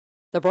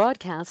The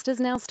broadcast is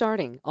now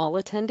starting. All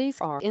attendees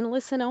are in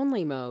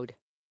listen-only mode.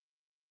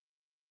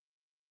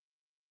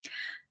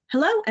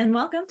 Hello and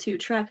welcome to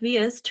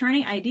TrackVia's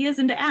Turning Ideas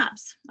into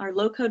Apps, our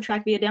low-code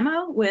TrackVia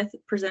demo with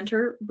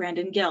presenter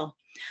Brandon Gill.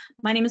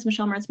 My name is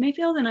Michelle Martz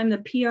Mayfield and I'm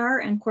the PR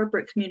and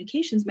Corporate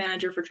Communications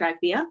Manager for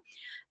TrackVia.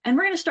 And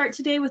we're going to start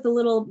today with a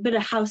little bit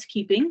of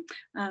housekeeping,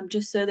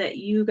 just so that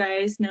you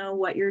guys know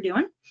what you're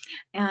doing.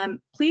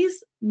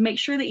 Please make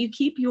sure that you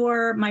keep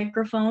your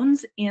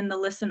microphones in the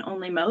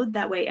listen-only mode.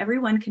 That way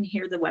everyone can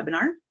hear the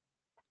webinar.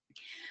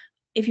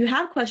 If you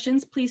have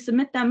questions, please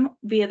submit them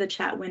via the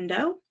chat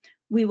window.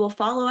 We will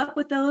follow up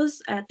with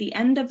those at the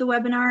end of the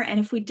webinar, and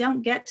if we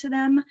don't get to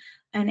them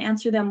and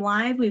answer them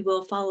live, we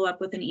will follow up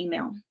with an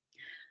email.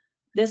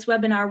 This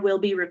webinar will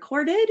be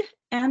recorded,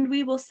 and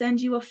we will send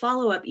you a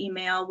follow-up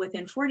email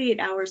within 48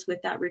 hours with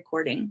that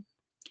recording.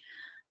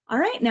 All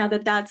right, now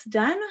that that's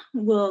done,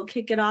 we'll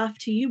kick it off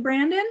to you,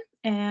 Brandon,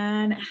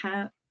 and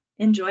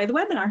enjoy the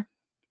webinar.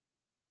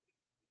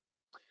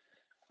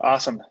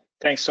 Awesome.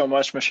 Thanks so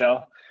much,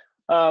 Michelle.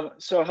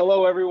 So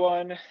hello,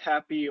 everyone.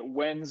 Happy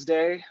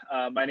Wednesday.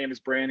 My name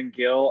is Brandon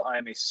Gill.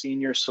 I'm a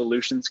senior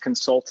solutions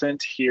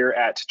consultant here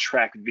at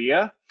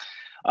TrackVia.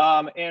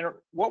 And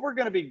what we're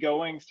going to be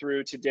going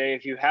through today,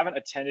 if you haven't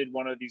attended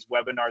one of these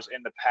webinars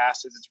in the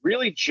past, is it's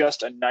really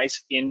just a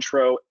nice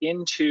intro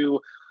into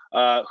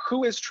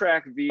who is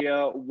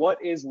TrackVia,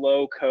 what is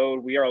low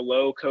code. We are a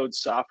low code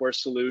software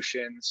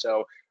solution.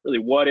 So really,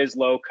 what is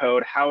low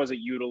code? How is it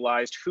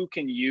utilized? Who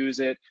can use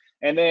it?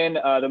 And then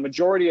the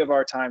majority of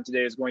our time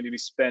today is going to be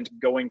spent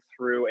going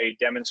through a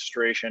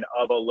demonstration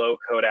of a low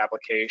code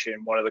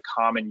application, one of the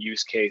common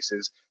use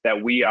cases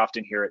that we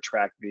often hear at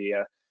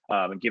TrackVia,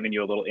 and giving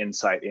you a little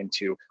insight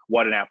into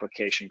what an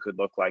application could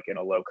look like in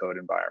a low code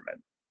environment.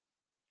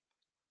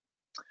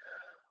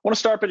 I want to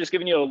start by just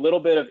giving you a little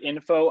bit of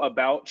info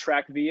about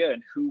TrackVia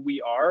and who we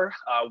are.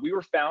 We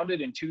were founded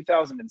in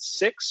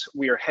 2006.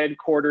 We are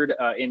headquartered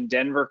in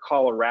Denver,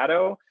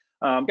 Colorado.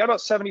 Got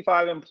about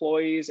 75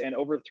 employees and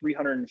over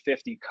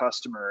 350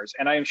 customers.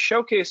 And I am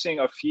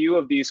showcasing a few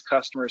of these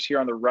customers here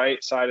on the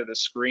right side of the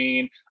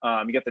screen.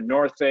 You get the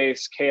North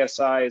Face,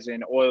 KSI is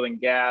in oil and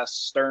gas,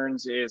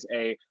 Stearns is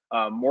a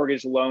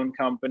mortgage loan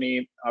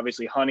company.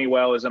 Obviously,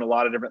 Honeywell is in a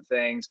lot of different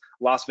things.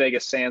 Las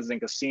Vegas Sands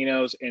and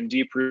Casinos, and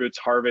Deep Roots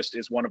Harvest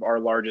is one of our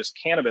largest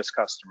cannabis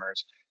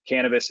customers.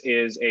 Cannabis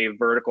is a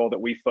vertical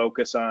that we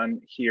focus on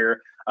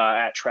here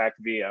at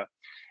TrackVia.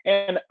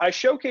 And I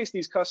showcase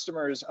these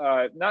customers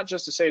not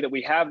just to say that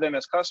we have them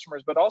as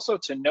customers, but also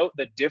to note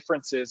the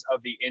differences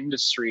of the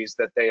industries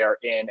that they are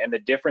in and the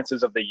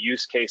differences of the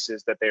use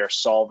cases that they are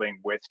solving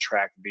with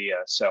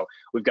TrackVia. So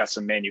we've got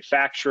some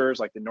manufacturers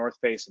like the North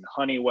Face and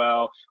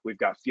Honeywell. We've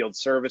got field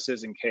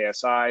services in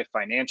KSI,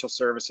 financial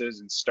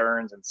services in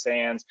Stearns and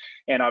Sands,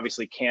 and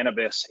obviously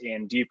cannabis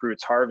in Deep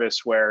Roots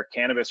Harvest, where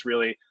cannabis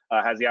really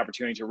has the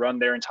opportunity to run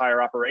their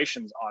entire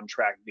operations on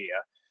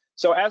TrackVia.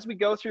 So as we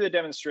go through the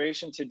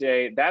demonstration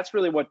today, that's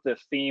really what the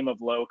theme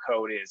of low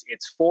code is.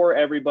 It's for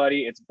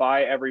everybody, it's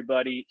by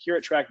everybody. Here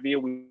at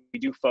TrackVia, we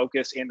do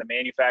focus in the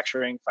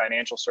manufacturing,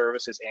 financial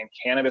services, and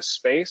cannabis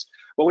space,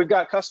 but we've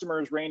got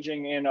customers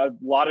ranging in a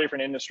lot of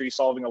different industries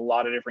solving a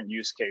lot of different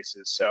use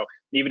cases. So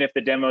even if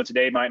the demo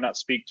today might not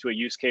speak to a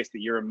use case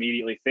that you're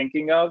immediately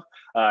thinking of,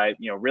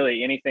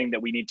 really anything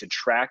that we need to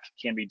track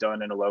can be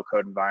done in a low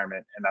code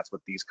environment, and that's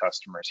what these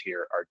customers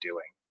here are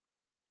doing.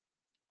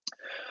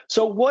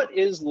 So what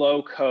is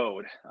low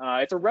code?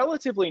 It's a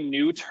relatively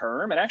new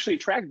term, and actually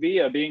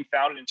TrackVia being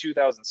founded in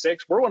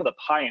 2006, we're one of the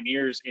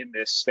pioneers in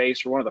this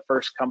space. We're one of the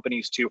first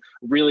companies to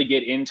really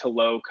get into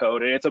low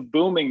code, and it's a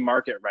booming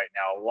market right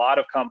now. A lot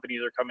of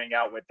companies are coming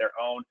out with their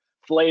own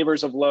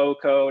flavors of low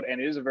code, and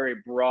it is a very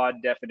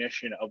broad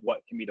definition of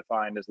what can be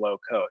defined as low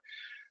code.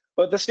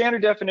 But the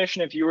standard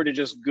definition, if you were to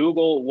just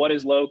Google what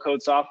is low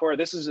code software,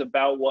 this is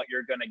about what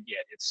you're going to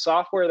get. It's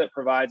software that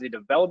provides a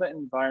development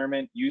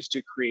environment used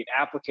to create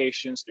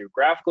applications through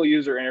graphical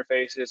user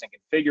interfaces and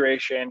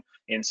configuration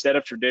instead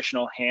of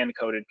traditional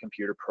hand-coded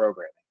computer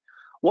programming.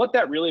 What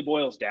that really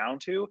boils down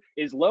to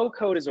is low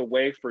code is a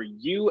way for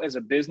you as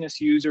a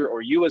business user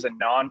or you as a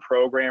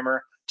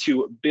non-programmer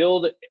to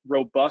build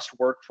robust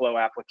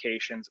workflow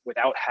applications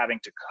without having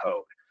to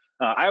code.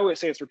 I always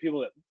say it's for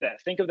people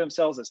that think of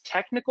themselves as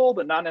technical,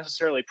 but not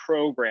necessarily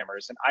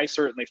programmers, and I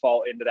certainly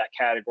fall into that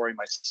category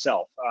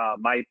myself.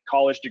 My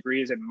college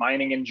degree is in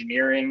mining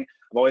engineering.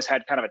 I've always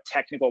had kind of a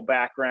technical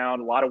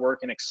background, a lot of work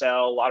in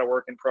Excel, a lot of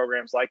work in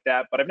programs like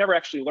that, but I've never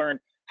actually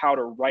learned how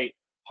to write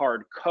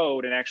hard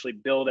code and actually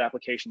build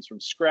applications from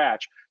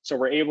scratch. So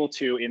we're able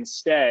to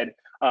instead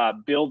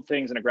build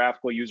things in a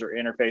graphical user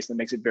interface that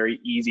makes it very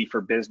easy for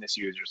business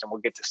users, and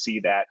we'll get to see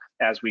that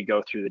as we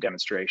go through the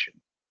demonstration.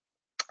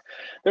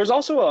 There's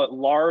also a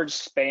large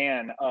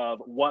span of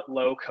what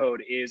low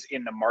code is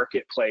in the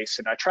marketplace,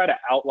 and I try to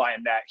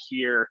outline that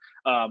here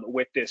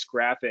with this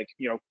graphic.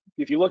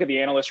 If you look at the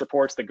analyst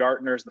reports, the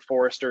Gartners, the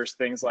Forresters,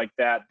 things like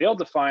that, they'll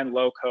define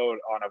low code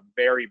on a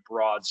very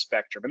broad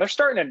spectrum, and they're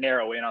starting to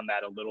narrow in on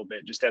that a little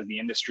bit just as the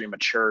industry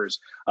matures.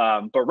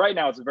 But right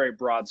now, it's a very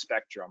broad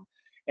spectrum.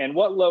 And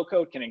what low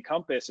code can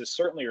encompass is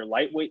certainly your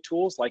lightweight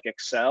tools like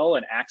Excel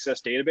and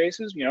Access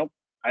databases.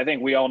 I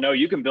think we all know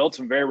you can build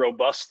some very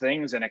robust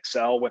things in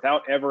Excel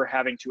without ever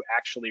having to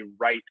actually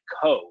write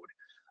code.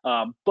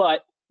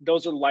 But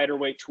those are lighter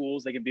weight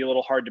tools. They can be a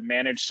little hard to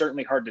manage,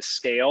 certainly hard to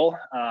scale.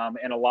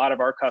 And a lot of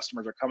our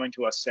customers are coming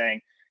to us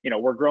saying,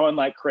 we're growing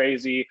like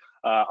crazy.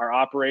 Our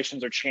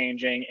operations are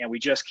changing and we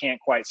just can't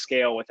quite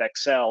scale with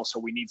Excel. So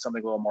we need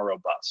something a little more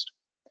robust.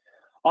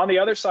 On the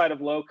other side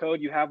of low code,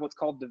 you have what's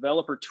called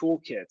developer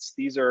toolkits.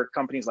 These are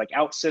companies like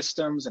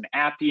OutSystems and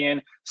Appian,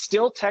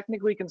 still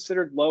technically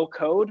considered low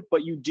code,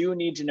 but you do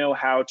need to know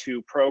how to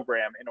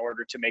program in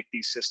order to make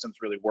these systems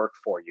really work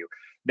for you.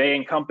 They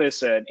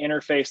encompass an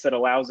interface that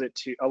allows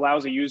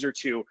a user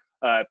to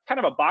kind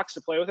of a box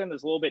to play with,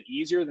 that's a little bit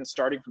easier than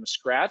starting from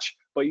scratch,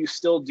 but you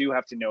still do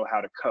have to know how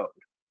to code.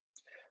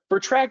 For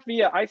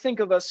TrackVia, I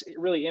think of us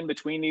really in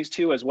between these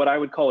two as what I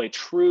would call a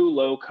true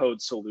low code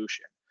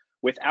solution.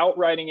 Without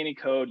writing any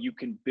code, you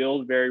can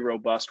build very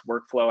robust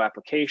workflow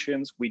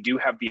applications. We do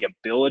have the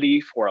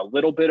ability for a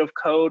little bit of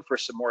code for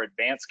some more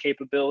advanced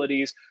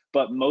capabilities,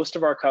 but most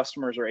of our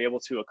customers are able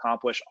to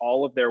accomplish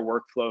all of their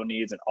workflow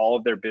needs and all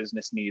of their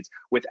business needs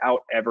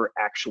without ever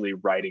actually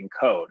writing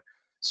code.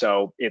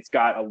 So it's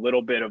got a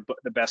little bit of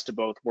the best of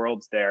both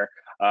worlds there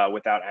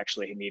without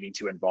actually needing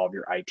to involve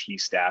your IT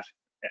staff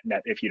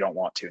if you don't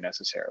want to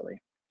necessarily.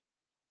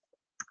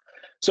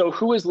 So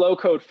who is low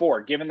code for?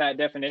 Given that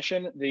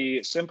definition,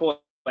 the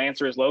simple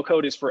answer is low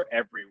code is for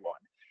everyone.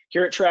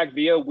 Here at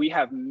TrackVia, we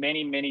have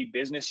many, many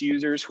business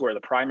users who are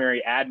the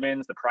primary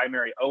admins, the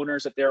primary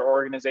owners at their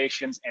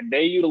organizations, and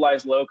they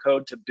utilize low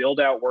code to build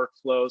out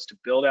workflows, to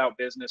build out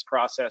business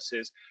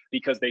processes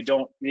because they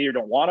either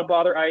don't want to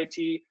bother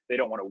IT, they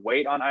don't want to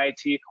wait on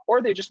IT,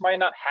 or they just might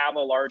not have a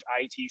large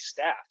IT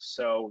staff.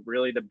 So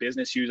really the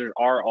business users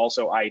are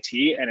also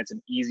IT, and it's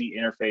an easy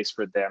interface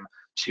for them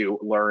to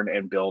learn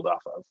and build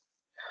off of.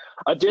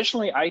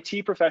 Additionally,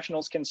 IT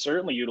professionals can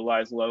certainly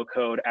utilize low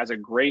code as a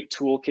great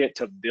toolkit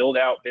to build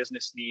out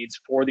business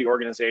needs for the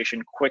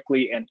organization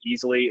quickly and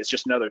easily. It's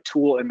just another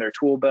tool in their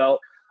tool belt.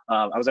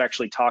 I was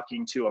actually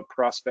talking to a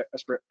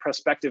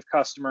prospective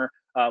customer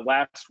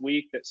last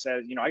week that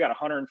said, I got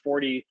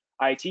 140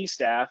 IT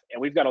staff, and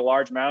we've got a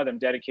large amount of them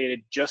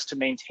dedicated just to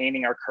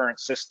maintaining our current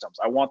systems.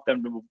 I want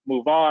them to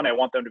move on. I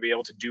want them to be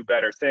able to do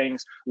better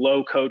things.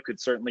 Low code could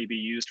certainly be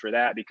used for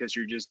that because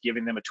you're just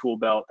giving them a tool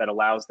belt that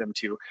allows them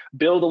to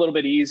build a little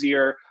bit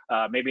easier,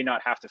 maybe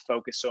not have to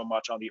focus so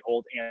much on the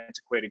old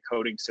antiquated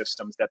coding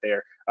systems that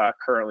they're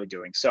currently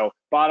doing. So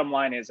bottom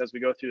line is, as we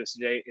go through this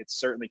today, it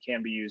certainly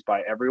can be used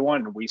by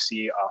everyone. And we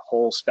see a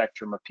whole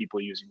spectrum of people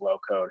using low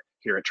code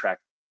here at TrackVia.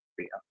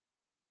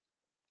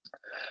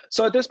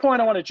 So at this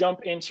point, I want to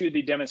jump into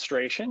the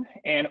demonstration.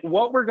 And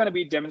what we're going to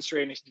be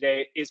demonstrating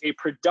today is a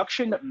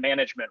production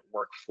management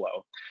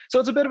workflow. So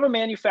it's a bit of a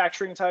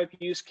manufacturing type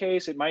use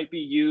case. It might be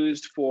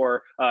used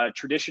for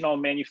traditional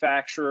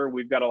manufacturer.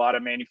 We've got a lot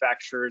of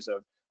manufacturers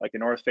of, like the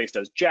North Face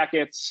does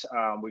jackets.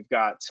 We've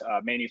got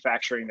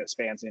manufacturing that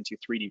spans into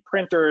 3D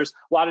printers.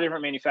 A lot of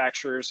different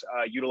manufacturers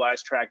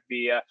utilize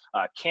TrackVia.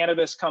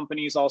 Cannabis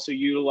companies also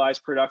utilize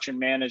production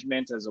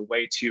management as a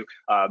way to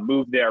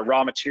move their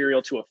raw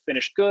material to a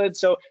finished good.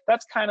 So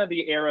that's kind of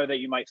the era that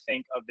you might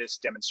think of this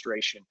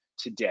demonstration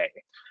today.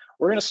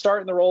 We're going to start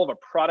in the role of a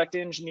product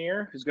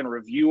engineer who's going to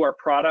review our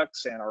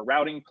products and our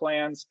routing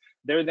plans.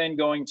 They're then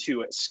going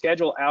to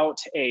schedule out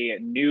a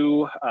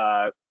new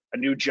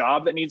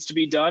job that needs to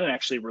be done and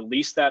actually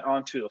release that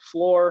onto the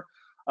floor.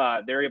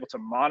 They're able to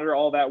monitor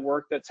all that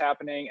work that's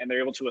happening, and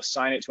they're able to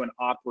assign it to an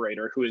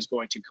operator who is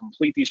going to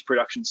complete these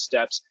production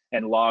steps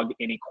and log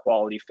any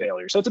quality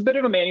failures. So it's a bit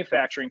of a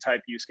manufacturing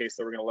type use case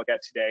that we're going to look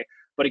at today.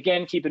 But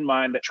again, keep in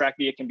mind that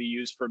TrackVia can be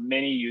used for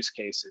many use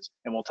cases,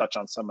 and we'll touch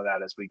on some of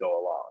that as we go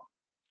along.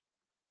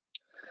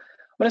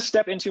 I'm going to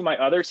step into my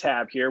other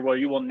tab here where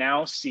you will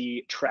now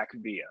see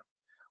TrackVia.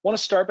 I want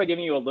to start by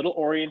giving you a little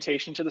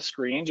orientation to the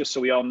screen just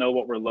so we all know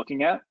what we're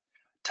looking at.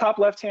 Top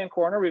left-hand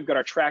corner, we've got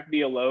our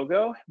TrackVia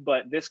logo,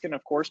 but this can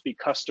of course be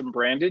custom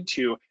branded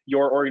to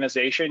your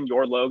organization,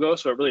 your logo,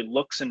 so it really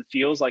looks and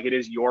feels like it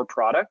is your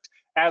product,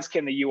 as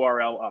can the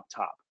URL up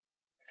top.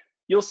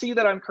 You'll see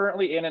that I'm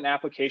currently in an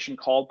application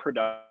called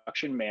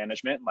Production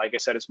Management. Like I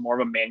said, it's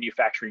more of a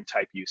manufacturing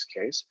type use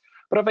case.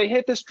 But if I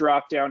hit this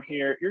drop down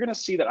here, you're going to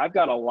see that I've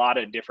got a lot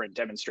of different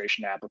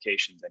demonstration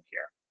applications in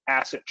here.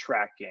 Asset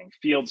tracking,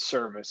 field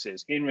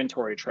services,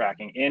 inventory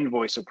tracking,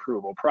 invoice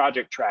approval,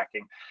 project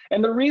tracking.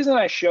 And the reason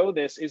I show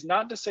this is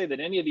not to say that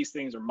any of these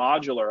things are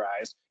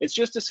modularized. It's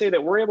just to say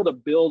that we're able to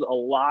build a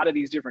lot of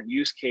these different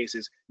use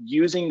cases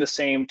using the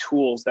same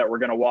tools that we're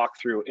going to walk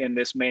through in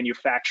this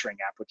manufacturing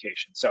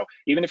application. So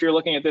even if you're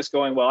looking at this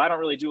going, well, I don't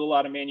really do a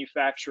lot of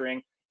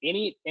manufacturing,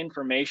 any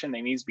information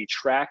that needs to be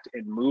tracked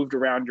and moved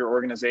around your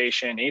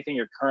organization, anything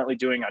you're currently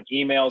doing on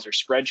emails or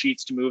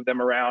spreadsheets to move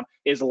them around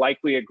is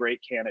likely a great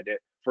candidate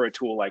for a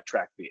tool like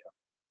TrackVia.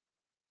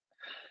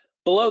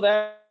 Below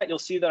that, you'll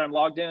see that I'm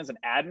logged in as an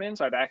admin,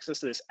 so I have access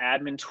to this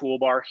admin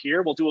toolbar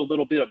here. We'll do a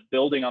little bit of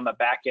building on the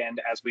back end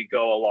as we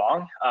go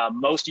along.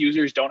 Most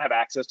users don't have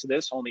access to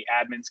this, only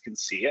admins can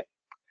see it.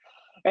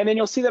 And then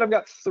you'll see that I've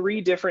got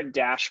 3 different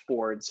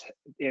dashboards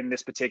in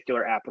this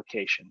particular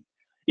application.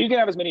 You can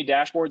have as many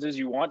dashboards as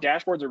you want.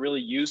 Dashboards are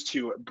really used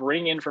to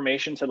bring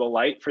information to the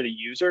light for the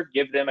user,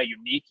 give them a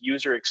unique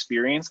user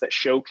experience that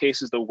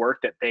showcases the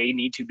work that they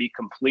need to be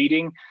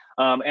completing,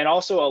 and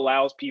also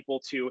allows people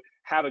to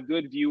have a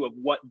good view of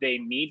what they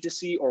need to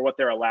see or what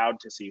they're allowed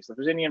to see. So if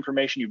there's any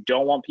information you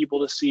don't want people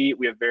to see,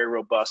 we have very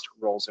robust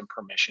roles and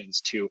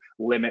permissions to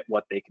limit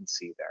what they can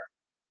see there.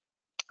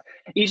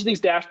 Each of these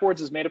dashboards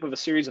is made up of a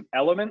series of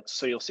elements.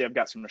 So you'll see I've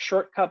got some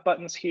shortcut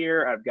buttons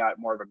here. I've got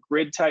more of a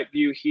grid type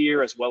view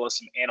here, as well as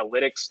some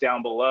analytics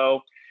down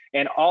below.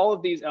 And all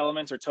of these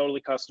elements are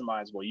totally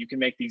customizable. You can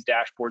make these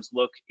dashboards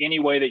look any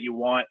way that you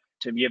want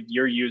to give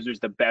your users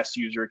the best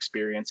user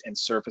experience and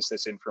surface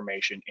this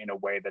information in a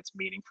way that's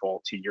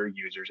meaningful to your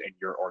users and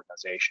your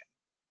organization.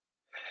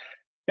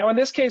 Now, in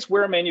this case,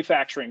 we're a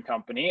manufacturing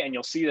company, and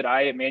you'll see that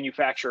I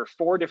manufacture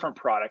 4 different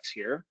products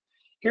here.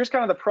 Here's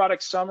kind of the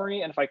product summary,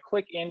 and if I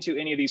click into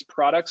any of these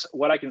products,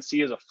 what I can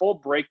see is a full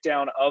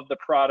breakdown of the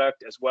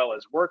product, as well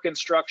as work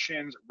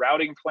instructions,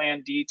 routing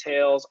plan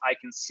details. I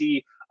can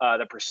see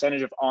the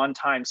percentage of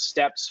on-time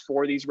steps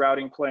for these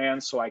routing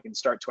plans, so I can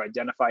start to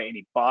identify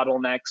any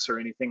bottlenecks or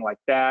anything like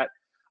that.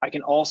 I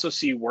can also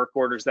see work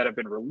orders that have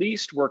been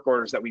released, work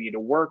orders that we need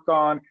to work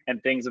on,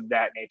 and things of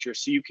that nature.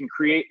 So you can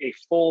create a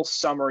full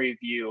summary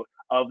view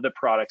of the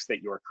products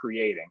that you're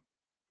creating.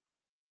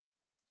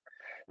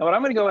 Now, what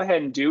I'm going to go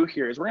ahead and do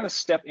here is we're going to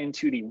step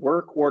into the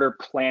work order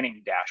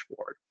planning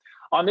dashboard.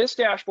 On this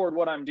dashboard,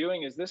 what I'm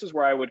doing is this is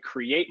where I would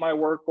create my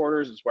work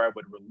orders, it's where I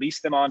would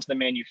release them onto the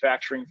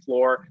manufacturing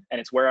floor,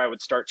 and it's where I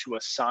would start to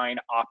assign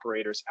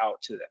operators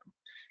out to them.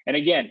 And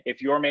again,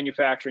 if your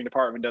manufacturing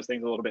department does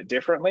things a little bit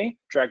differently,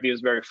 TrackVia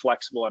is very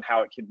flexible on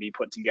how it can be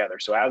put together.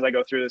 So as I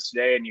go through this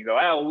today and you go,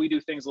 oh, well, we do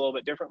things a little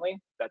bit differently,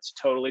 that's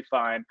totally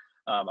fine.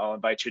 I'll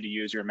invite you to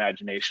use your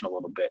imagination a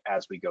little bit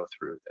as we go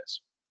through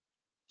this.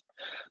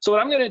 So what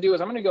I'm going to do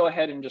is I'm going to go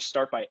ahead and just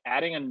start by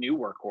adding a new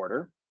work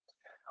order.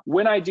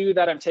 When I do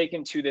that, I'm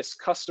taken to this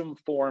custom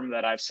form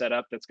that I've set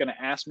up that's going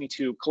to ask me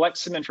to collect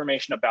some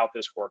information about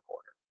this work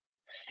order.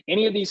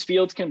 Any of these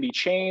fields can be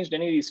changed.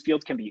 Any of these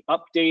fields can be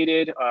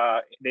updated.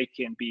 They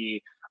can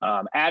be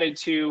added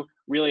to,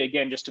 really,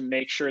 again, just to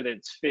make sure that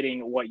it's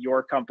fitting what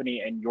your company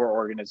and your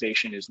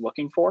organization is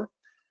looking for.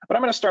 But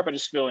I'm going to start by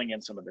just filling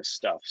in some of this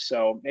stuff.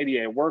 So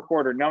maybe a work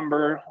order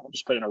number. I'll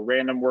just put in a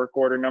random work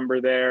order number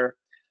there.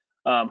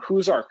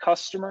 Who's our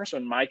customer? So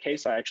in my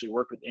case, I actually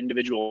work with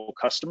individual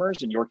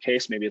customers. In your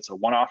case, maybe it's a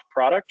one-off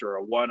product or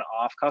a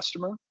one-off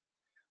customer.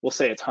 We'll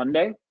say it's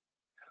Hyundai.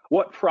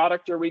 What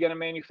product are we going to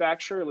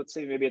manufacture? Let's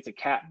say maybe it's a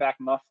catback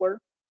muffler.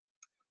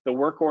 The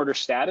work order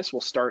status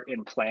will start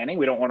in planning.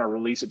 We don't want to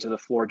release it to the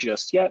floor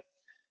just yet.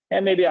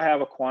 And maybe I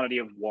have a quantity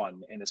of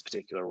 1 in this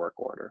particular work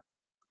order.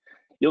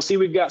 You'll see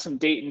we've got some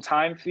date and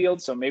time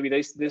fields. So maybe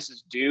this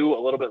is due a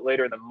little bit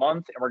later in the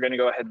month, and we're going to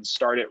go ahead and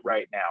start it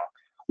right now.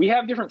 We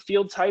have different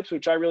field types,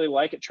 which I really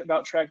like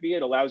about TrackVia.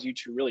 It allows you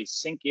to really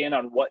sink in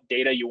on what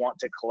data you want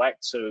to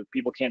collect, so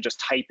people can't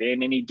just type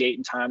in any date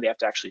and time. They have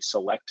to actually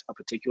select a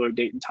particular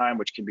date and time,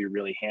 which can be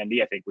really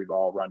handy. I think we've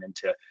all run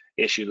into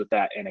issues with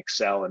that in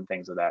Excel and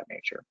things of that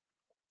nature.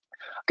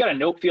 I've got a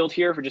note field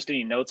here for just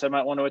any notes I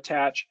might want to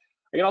attach.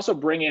 I can also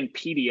bring in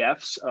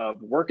PDFs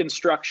of work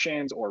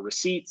instructions or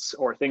receipts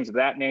or things of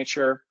that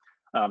nature.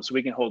 So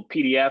we can hold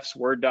PDFs,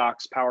 Word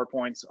docs,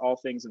 PowerPoints, all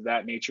things of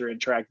that nature in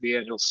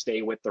TrackVia. It'll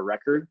stay with the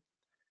record.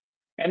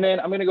 And then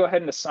I'm going to go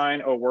ahead and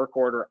assign a work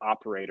order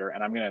operator,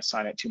 and I'm going to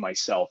assign it to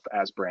myself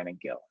as Brandon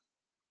Gill.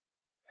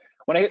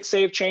 When I hit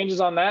save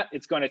changes on that,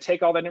 it's going to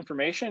take all that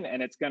information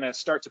and it's going to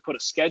start to put a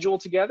schedule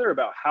together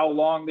about how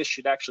long this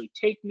should actually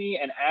take me.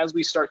 And as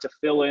we start to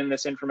fill in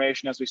this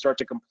information, as we start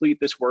to complete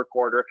this work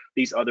order,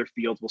 these other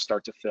fields will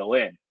start to fill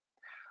in.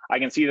 I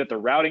can see that the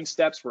routing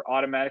steps were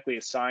automatically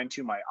assigned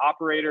to my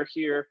operator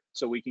here,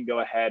 so we can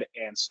go ahead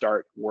and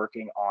start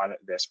working on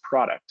this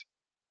product.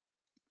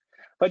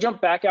 If I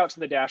jump back out to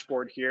the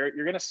dashboard here,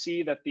 you're going to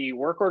see that the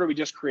work order we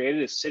just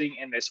created is sitting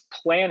in this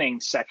planning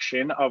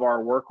section of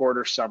our work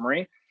order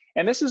summary.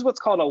 And this is what's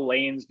called a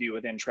lanes view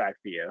within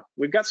TrackVia.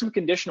 We've got some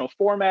conditional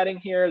formatting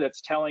here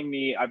that's telling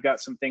me I've got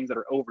some things that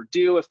are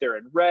overdue if they're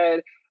in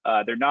red,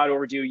 they're not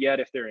overdue yet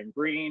if they're in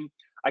green.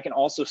 I can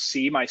also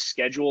see my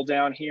schedule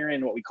down here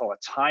in what we call a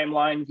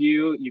timeline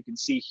view. You can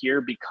see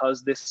here,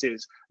 because this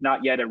is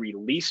not yet a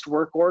released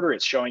work order,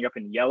 it's showing up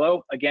in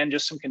yellow. Again,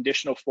 just some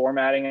conditional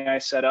formatting I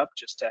set up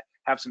just to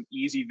have some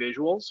easy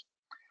visuals.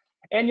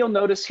 And you'll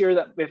notice here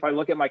that if I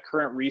look at my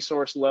current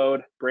resource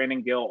load,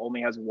 Brandon Gill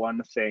only has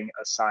 1 thing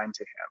assigned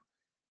to him.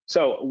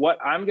 So what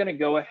I'm going to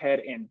go ahead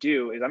and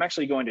do is I'm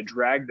actually going to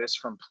drag this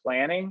from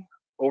planning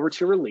over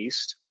to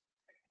released.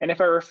 And if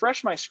I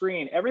refresh my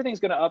screen, everything's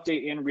going to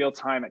update in real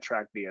time at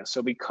TrackVia.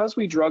 So because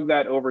we drug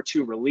that over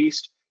to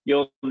released,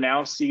 you'll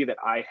now see that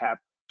I have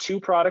 2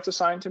 products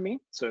assigned to me.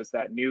 So it's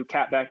that new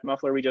catback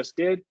muffler we just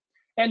did.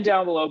 And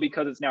down below,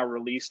 because it's now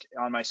released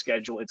on my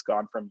schedule, it's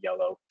gone from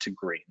yellow to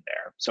green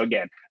there. So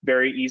again,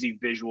 very easy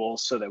visuals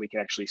so that we can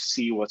actually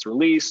see what's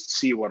released,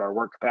 see what our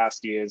work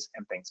capacity is,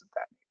 and things of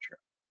that nature.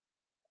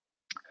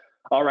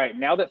 All right,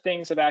 now that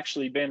things have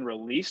actually been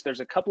released, there's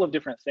a couple of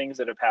different things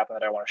that have happened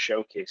that I want to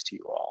showcase to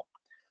you all.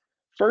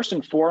 First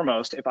and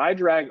foremost, if I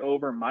drag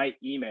over my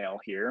email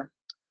here,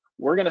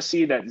 we're going to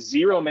see that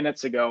 0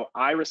 minutes ago,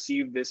 I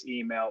received this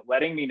email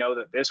letting me know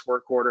that this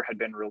work order had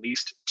been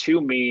released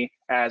to me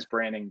as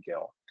Brandon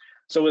Gill.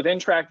 So within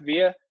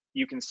TrackVia,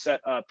 you can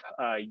set up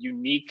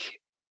unique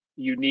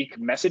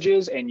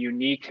messages and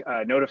unique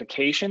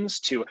notifications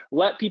to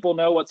let people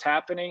know what's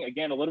happening.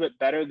 Again, a little bit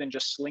better than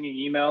just slinging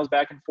emails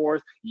back and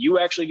forth. You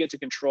actually get to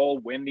control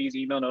when these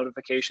email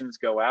notifications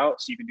go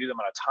out. So you can do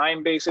them on a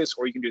time basis,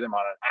 or you can do them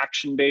on an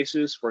action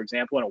basis. For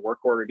example, when a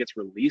work order gets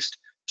released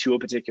to a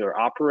particular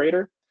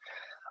operator.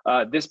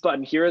 This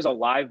button here is a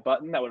live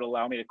button that would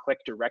allow me to click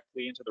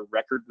directly into the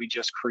record we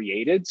just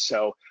created.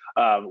 So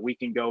we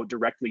can go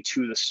directly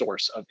to the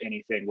source of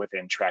anything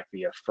within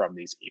TrackVia from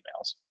these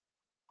emails.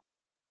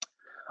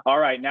 All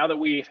right, now that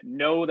we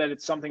know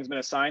that something's been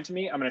assigned to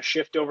me, I'm going to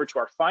shift over to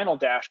our final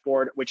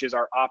dashboard, which is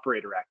our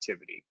operator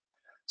activity.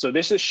 So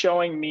this is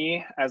showing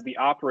me as the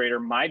operator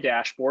my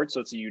dashboard, so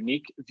it's a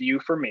unique view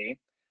for me.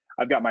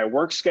 I've got my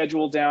work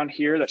schedule down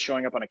here that's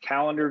showing up on a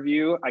calendar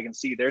view. I can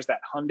see there's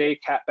that Hyundai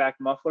catback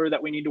muffler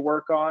that we need to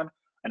work on.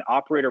 An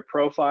operator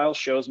profile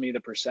shows me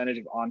the percentage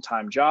of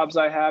on-time jobs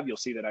I have. You'll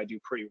see that I do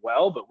pretty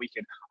well, but we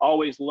can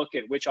always look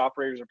at which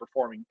operators are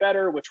performing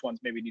better, which ones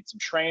maybe need some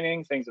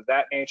training, things of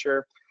that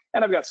nature.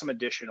 And I've got some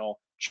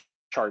additional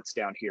charts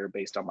down here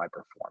based on my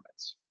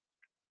performance.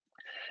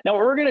 Now,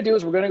 what we're going to do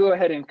is we're going to go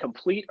ahead and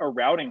complete a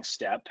routing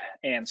step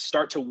and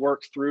start to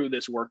work through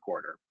this work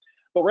order.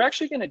 But we're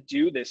actually going to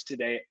do this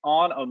today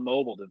on a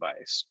mobile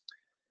device.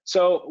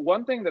 So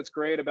one thing that's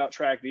great about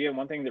TrackVia, and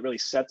one thing that really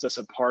sets us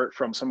apart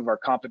from some of our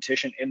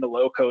competition in the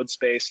low-code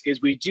space,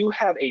 is we do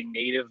have a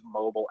native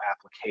mobile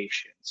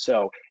application.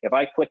 So if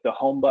I click the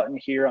home button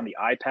here on the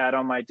iPad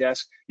on my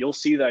desk, you'll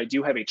see that I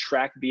do have a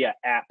TrackVia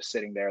app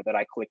sitting there that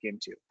I click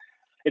into.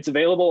 It's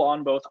available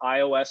on both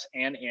iOS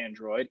and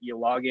Android. You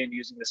log in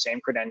using the same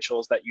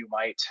credentials that you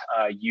might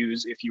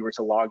use if you were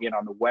to log in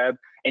on the web,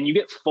 and you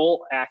get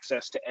full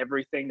access to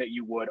everything that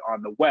you would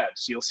on the web.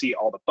 So you'll see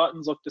all the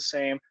buttons look the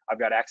same. I've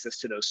got access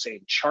to those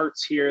same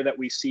charts here that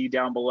we see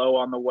down below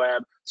on the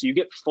web. So you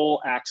get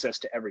full access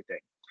to everything.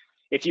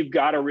 If you've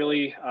got a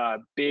really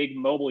big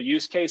mobile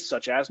use case,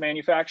 such as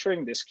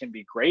manufacturing, this can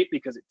be great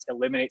because it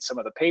eliminates some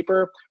of the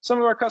paper. Some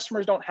of our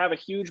customers don't have a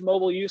huge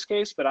mobile use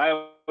case, but I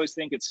always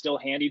think it's still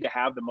handy to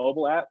have the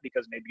mobile app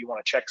because maybe you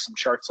want to check some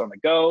charts on the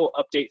go,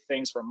 update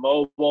things from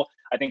mobile.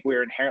 I think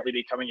we're inherently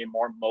becoming a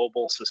more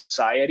mobile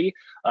society,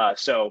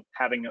 so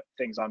having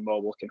things on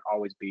mobile can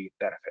always be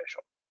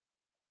beneficial.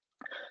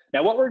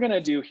 Now, what we're going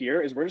to do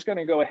here is we're just going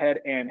to go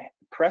ahead and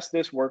press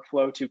this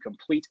workflow to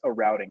complete a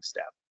routing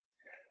step.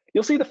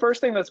 You'll see the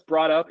first thing that's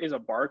brought up is a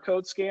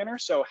barcode scanner.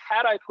 So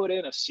had I put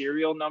in a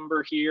serial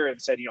number here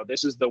and said,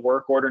 this is the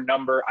work order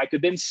number, I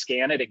could then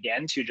scan it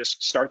again to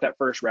just start that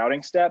first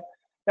routing step.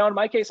 Now, in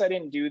my case, I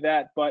didn't do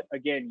that, but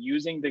again,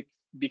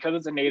 because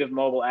it's a native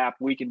mobile app,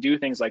 we can do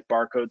things like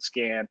barcode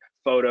scan,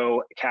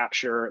 photo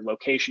capture,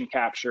 location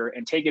capture,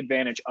 and take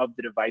advantage of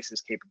the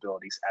device's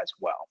capabilities as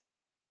well.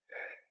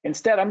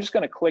 Instead, I'm just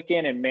going to click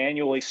in and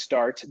manually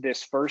start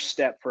this first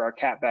step for our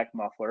catback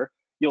muffler.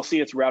 You'll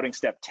see it's routing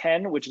step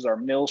 10, which is our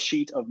mill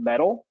sheet of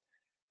metal.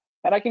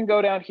 And I can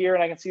go down here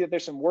and I can see that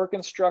there's some work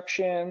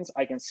instructions.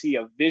 I can see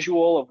a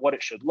visual of what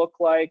it should look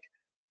like.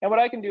 And what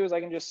I can do is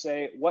I can just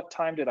say, what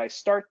time did I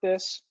start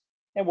this?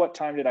 And what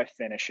time did I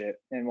finish it?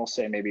 And we'll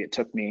say maybe it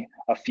took me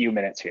a few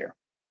minutes here.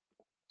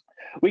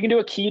 We can do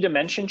a key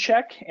dimension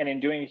check. And in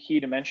doing a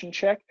key dimension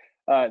check,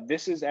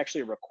 this is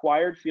actually a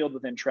required field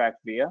within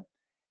TrackVia.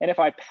 And if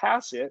I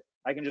pass it,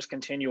 I can just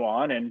continue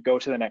on and go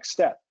to the next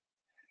step.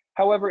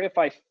 However, if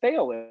I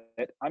fail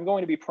it, I'm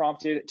going to be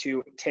prompted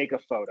to take a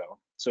photo.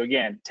 So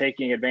again,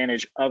 taking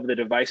advantage of the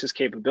device's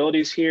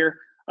capabilities here,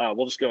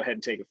 we'll just go ahead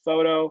and take a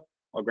photo.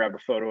 I'll grab a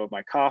photo of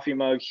my coffee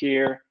mug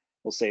here.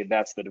 We'll say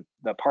that's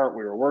the part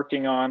we were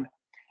working on.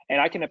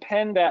 And I can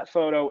append that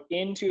photo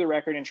into the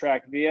record in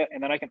TrackVia,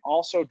 and then I can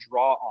also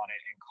draw on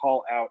it and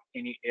call out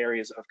any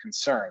areas of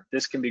concern.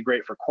 This can be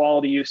great for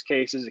quality use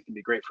cases. It can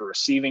be great for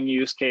receiving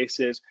use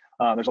cases.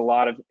 There's a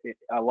lot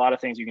of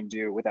things you can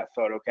do with that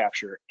photo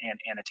capture and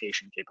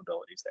annotation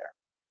capabilities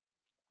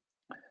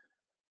there.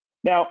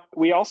 Now,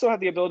 we also have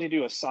the ability to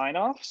do a sign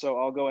off. So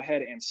I'll go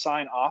ahead and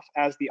sign off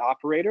as the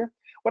operator.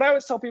 What I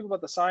always tell people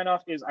about the sign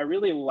off is I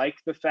really like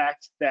the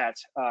fact that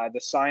the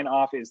sign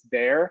off is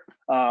there.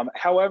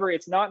 However,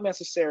 it's not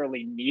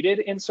necessarily needed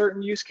in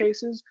certain use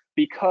cases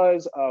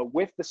because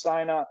with the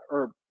sign off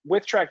or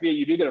with TrackVia,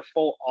 you do get a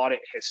full audit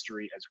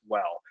history as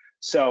well.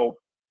 So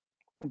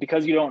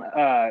because you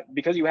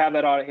have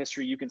that audit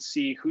history, you can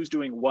see who's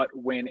doing what,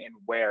 when, and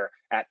where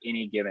at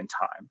any given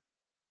time.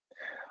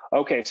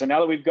 Okay, so now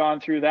that we've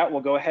gone through that,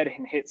 we'll go ahead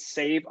and hit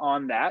save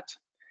on that.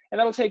 And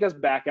that'll take us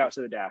back out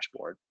to the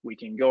dashboard. We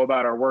can go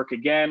about our work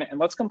again, and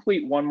let's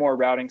complete one more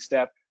routing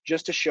step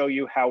just to show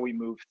you how we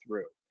move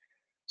through.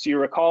 So you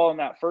recall in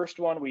that first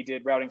one, we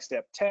did routing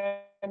step 10.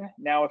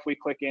 Now if we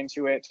click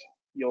into it,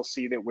 you'll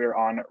see that we're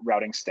on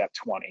routing step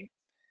 20.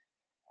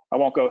 I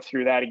won't go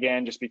through that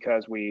again just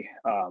because we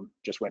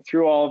just went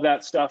through all of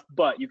that stuff,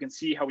 but you can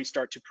see how we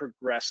start to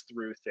progress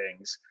through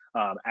things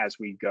as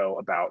we go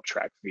about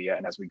TrackVia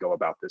and as we go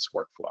about this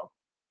workflow.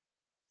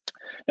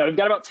 Now we've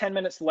got about 10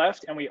 minutes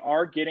left and we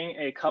are getting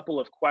a couple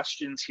of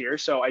questions here.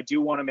 So I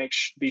do want to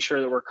be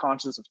sure that we're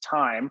conscious of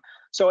time.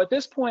 So at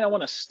this point, I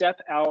want to step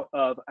out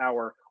of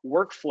our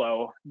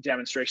workflow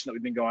demonstration that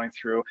we've been going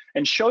through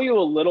and show you a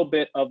little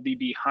bit of the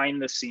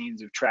behind the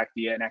scenes of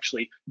TrackVia and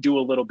actually do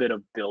a little bit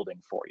of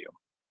building for you.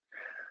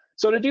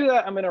 So to do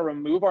that, I'm going to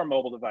remove our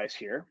mobile device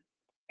here.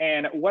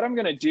 And what I'm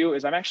going to do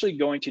is I'm actually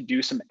going to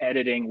do some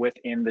editing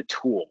within the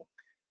tool.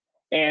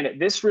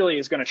 And this really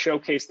is going to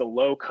showcase the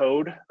low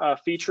code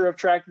feature of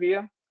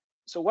TrackVia.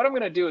 So what I'm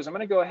going to do is I'm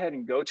going to go ahead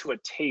and go to a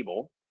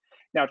table.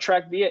 Now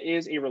TrackVia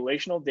is a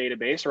relational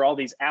database, or all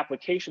these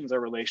applications are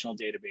relational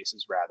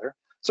databases rather.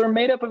 So they're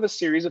made up of a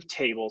series of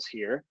tables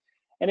here.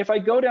 And if I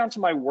go down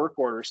to my work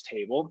orders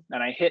table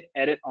and I hit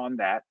edit on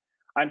that,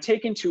 I'm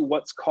taken to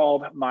what's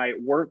called my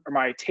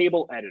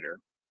table editor.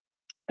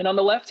 And on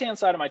the left-hand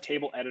side of my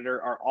table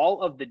editor are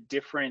all of the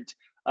different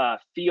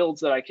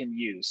fields that I can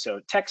use. So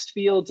text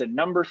fields and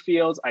number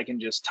fields I can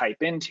just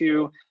type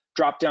into.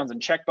 Drop-downs and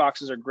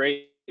checkboxes are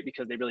great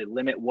because they really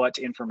limit what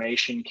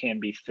information can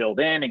be filled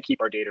in and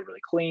keep our data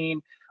really clean.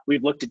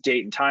 We've looked at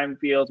date and time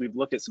fields. We've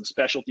looked at some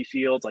specialty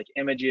fields like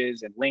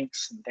images and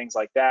links and things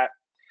like that.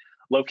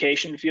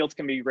 Location fields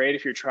can be great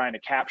if you're trying to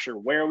capture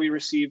where we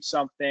received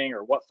something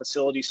or what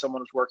facility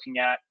someone was working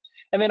at.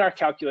 And then our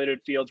calculated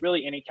fields,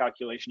 really any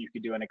calculation you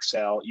could do in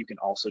Excel, you can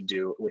also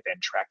do within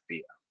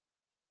TrackVia.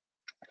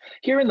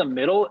 Here in the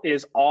middle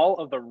is all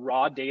of the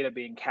raw data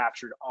being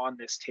captured on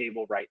this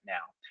table right now.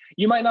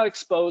 You might not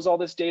expose all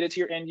this data to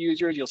your end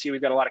users. You'll see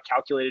we've got a lot of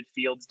calculated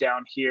fields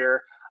down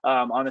here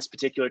on this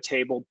particular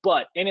table,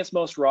 but in its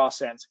most raw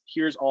sense,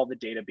 here's all the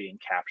data being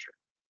captured.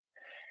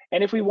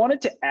 And if we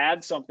wanted to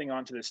add something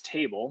onto this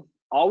table,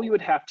 all we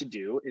would have to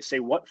do is say,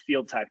 what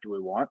field type do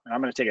we want? And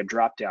I'm going to take a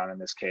drop down in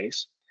this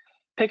case,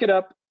 pick it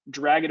up,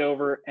 drag it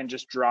over, and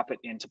just drop it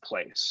into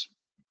place.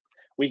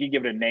 We can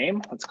give it a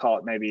name. Let's call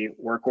it maybe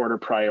work order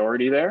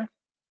priority there.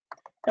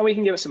 And we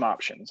can give it some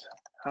options,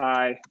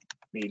 high,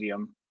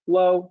 medium,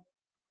 low,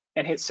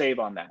 and hit save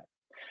on that.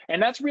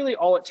 And that's really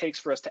all it takes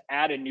for us to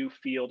add a new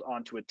field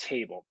onto a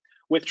table.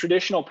 With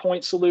traditional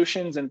point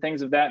solutions and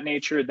things of that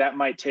nature, that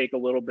might take a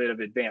little bit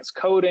of advanced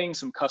coding,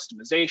 some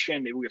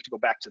customization. Maybe we have to go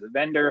back to the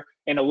vendor.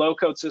 In a low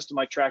code system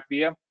like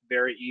TrackVia,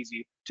 very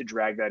easy to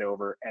drag that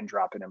over and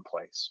drop it in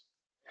place.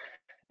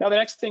 Now, the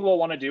next thing we'll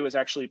want to do is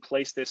actually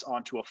place this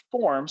onto a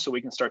form so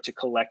we can start to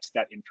collect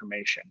that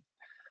information.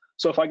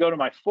 So if I go to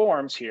my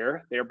forms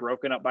here, they're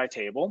broken up by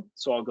table.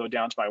 So I'll go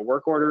down to my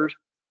work order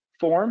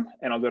form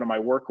and I'll go to my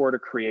work order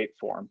create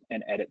form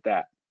and edit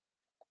that.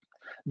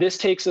 This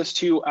takes us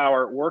to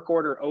our work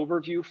order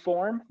overview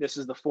form. This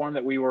is the form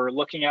that we were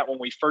looking at when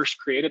we first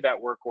created that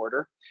work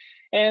order.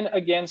 And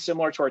again,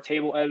 similar to our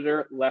table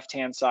editor,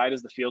 left-hand side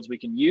is the fields we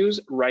can use.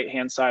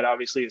 Right-hand side,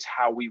 obviously, is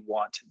how we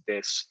want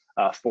this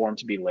form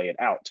to be laid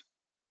out.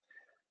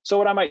 So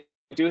what I might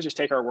do is just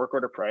take our work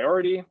order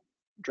priority,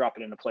 drop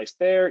it into place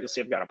there. You'll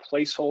see I've got a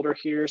placeholder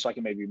here, so I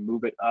can maybe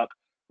move it up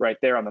right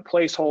there on the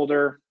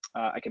placeholder.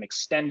 I can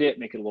extend it,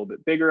 make it a little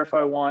bit bigger if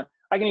I want.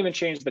 I can even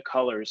change the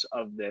colors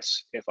of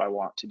this if I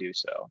want to do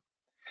so.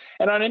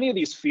 And on any of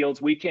these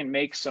fields, we can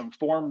make some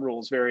form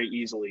rules very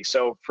easily.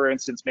 So for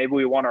instance, maybe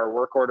we want our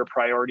work order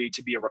priority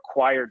to be a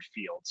required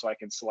field. So I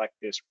can select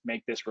this,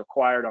 make this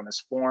required on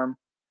this form,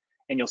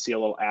 and you'll see a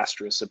little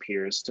asterisk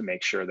appears to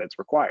make sure that's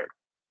required.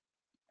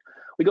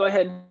 We go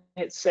ahead and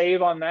hit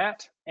save on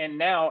that. And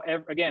now,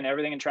 again,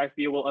 everything in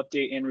TrackVia will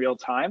update in real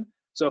time.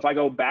 So if I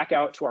go back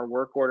out to our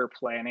work order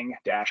planning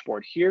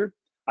dashboard here,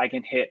 I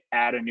can hit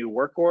add a new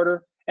work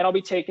order. And I'll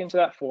be taken to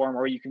that form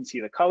where you can see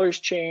the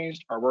colors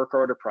changed. Our work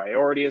order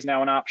priority is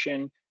now an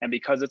option. And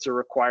because it's a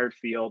required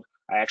field,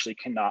 I actually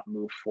cannot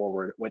move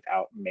forward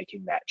without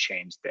making that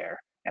change there.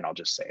 And I'll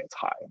just say it's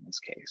high in this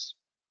case.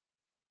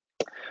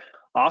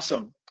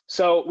 Awesome.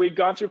 So we've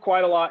gone through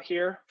quite a lot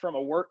here. From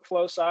a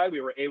workflow side,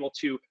 we were able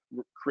to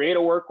create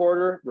a work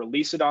order,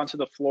 release it onto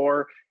the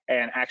floor,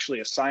 and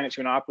actually assign it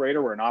to an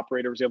operator where an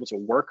operator was able to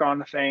work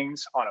on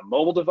things on a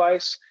mobile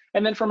device.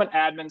 And then from an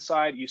admin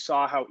side, you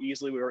saw how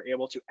easily we were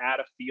able to add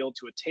a field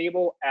to a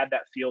table, add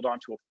that field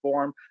onto a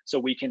form, so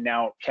we can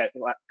now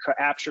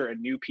capture a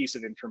new piece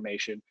of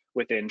information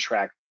within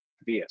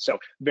TrackVia. So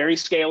very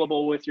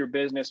scalable with your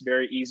business,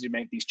 very easy to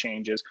make these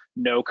changes,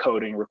 no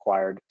coding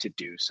required to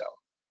do so.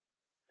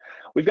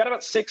 We've got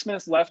about 6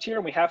 minutes left here,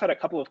 and we have had a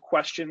couple of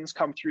questions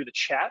come through the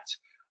chat.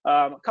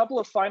 A couple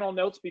of final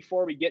notes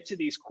before we get to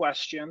these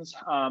questions.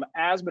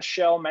 As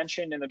Michelle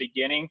mentioned in the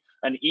beginning,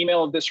 an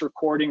email of this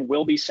recording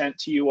will be sent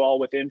to you all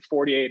within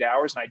 48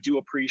 hours, and I do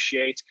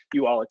appreciate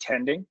you all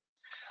attending.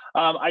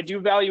 I do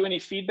value any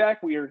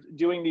feedback. We are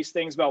doing these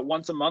things about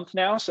once a month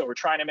now, so we're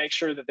trying to make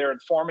sure that they're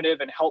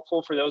informative and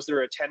helpful for those that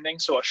are attending.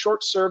 So a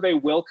short survey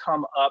will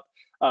come up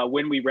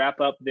when we wrap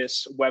up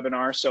this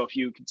webinar. So if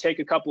you can take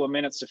a couple of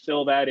minutes to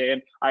fill that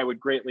in, I would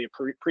greatly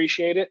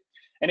appreciate it.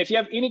 And if you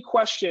have any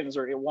questions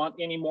or you want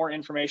any more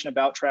information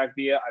about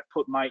TrackVia, I've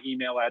put my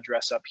email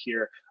address up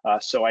here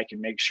so I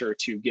can make sure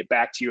to get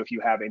back to you if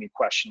you have any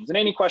questions. And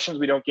any questions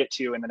we don't get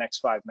to in the next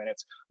 5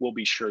 minutes, we'll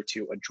be sure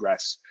to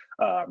address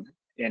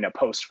in a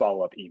post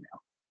follow-up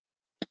email.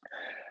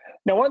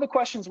 Now, one of the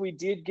questions we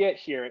did get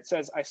here, it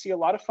says, I see a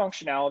lot of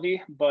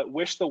functionality, but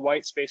wish the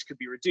white space could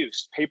be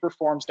reduced. Paper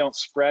forms don't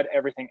spread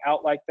everything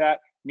out like that.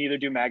 Neither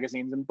do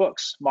magazines and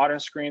books. Modern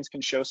screens can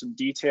show some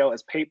detail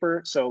as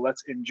paper, so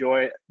let's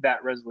enjoy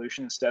that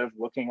resolution instead of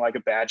looking like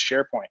a bad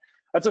SharePoint.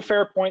 That's a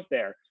fair point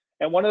there.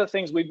 And one of the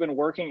things we've been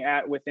working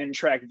at within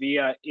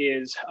TrackVia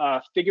is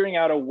figuring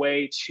out a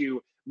way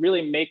to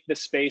really make the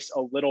space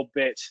a little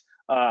bit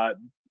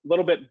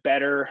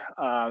better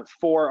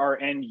for our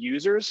end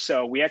users.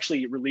 So we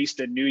actually released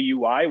a new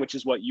UI, which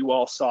is what you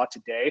all saw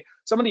today.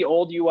 Some of the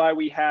old UI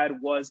we had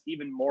was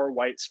even more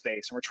white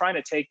space. And we're trying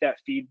to take that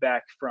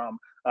feedback from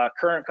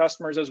current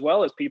customers as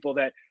well as people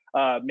that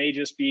may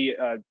just be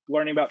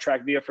learning about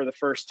TrackVia for the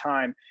first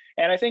time.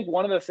 And I think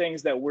one of the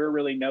things that we're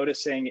really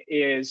noticing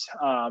is,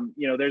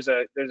 there's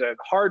a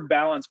hard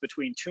balance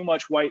between too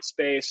much white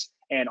space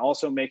and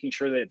also making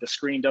sure that the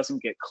screen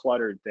doesn't get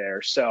cluttered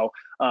there. So,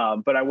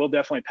 but I will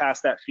definitely pass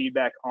that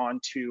feedback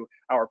on to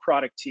our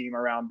product team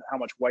around how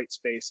much white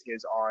space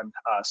is on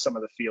some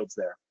of the fields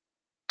there.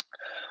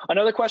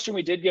 Another question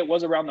we did get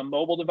was around the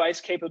mobile device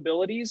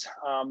capabilities.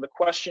 The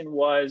question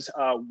was,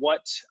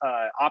 what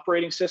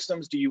operating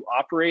systems do you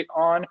operate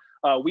on?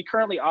 We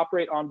currently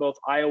operate on both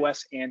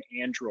iOS and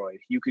Android.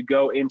 You could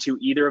go into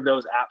either of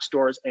those app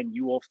stores and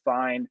you will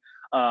find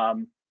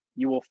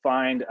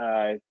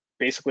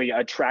basically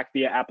a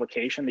TrackVia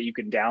application that you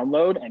can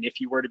download. And if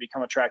you were to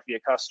become a TrackVia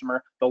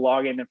customer, the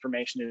login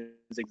information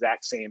is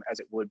exact same as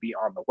it would be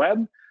on the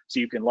web. So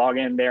you can log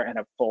in there and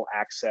have full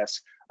access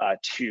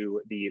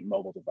to the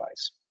mobile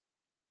device.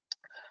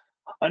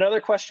 Another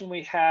question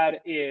we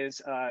had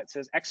is, it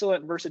says,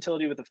 excellent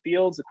versatility with the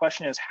fields. The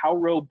question is, how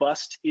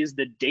robust is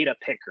the data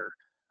picker?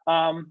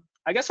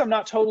 I guess I'm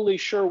not totally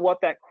sure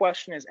what that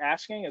question is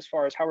asking as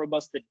far as how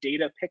robust the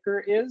data picker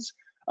is.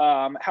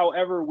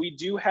 However, we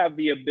do have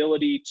the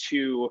ability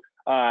to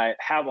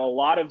have a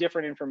lot of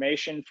different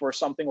information for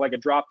something like a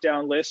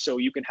drop-down list. So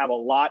you can have a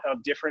lot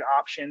of different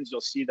options. You'll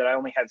see that I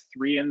only had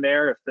 3 in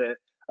there if the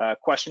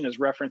question is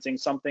referencing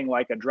something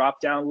like a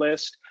drop-down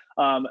list.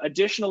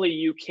 Additionally,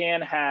 you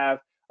can have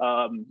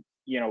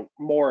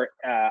more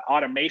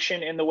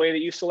automation in the way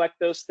that you select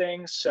those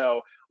things.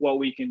 So what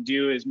we can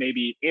do is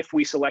maybe if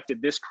we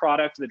selected this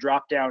product, the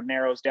drop down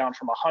narrows down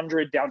from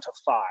 100 down to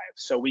 5.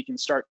 So we can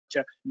start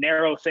to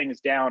narrow things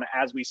down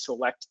as we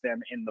select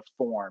them in the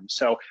form.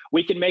 So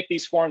we can make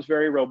these forms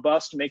very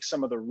robust, make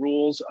some of the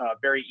rules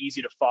very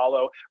easy to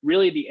follow.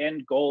 Really the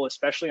end goal,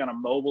 especially on a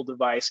mobile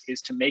device,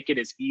 is to make it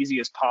as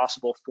easy as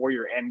possible for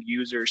your end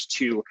users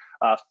to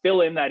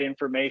fill in that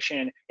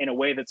information in a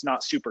way that's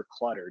not super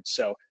cluttered.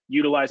 So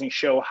utilizing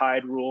show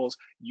hide rules,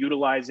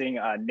 utilizing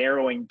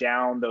narrowing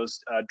down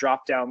those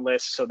drop-down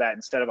lists so that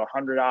instead of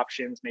 100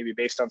 options, maybe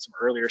based on some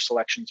earlier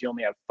selections, you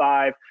only have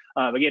 5.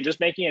 Again, just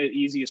making it as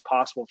easy as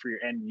possible for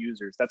your end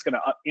users. That's going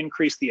to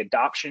increase the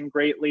adoption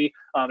greatly,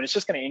 and it's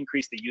just going to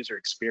increase the user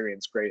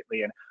experience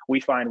greatly. And we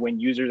find when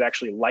users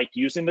actually like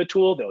using the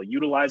tool, they'll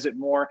utilize it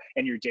more,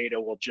 and your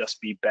data will just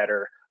be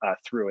better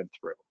through and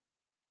through.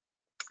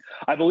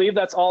 I believe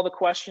that's all the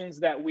questions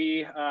that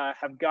we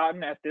have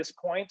gotten at this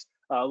point.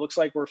 Looks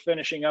like we're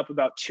finishing up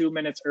about 2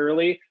 minutes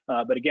early,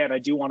 but again, I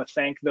do want to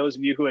thank those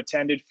of you who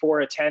attended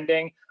for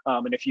attending,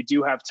 and if you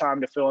do have time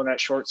to fill in that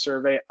short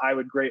survey, I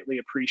would greatly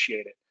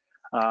appreciate it.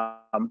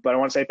 But I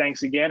want to say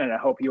thanks again, and I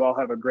hope you all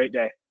have a great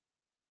day.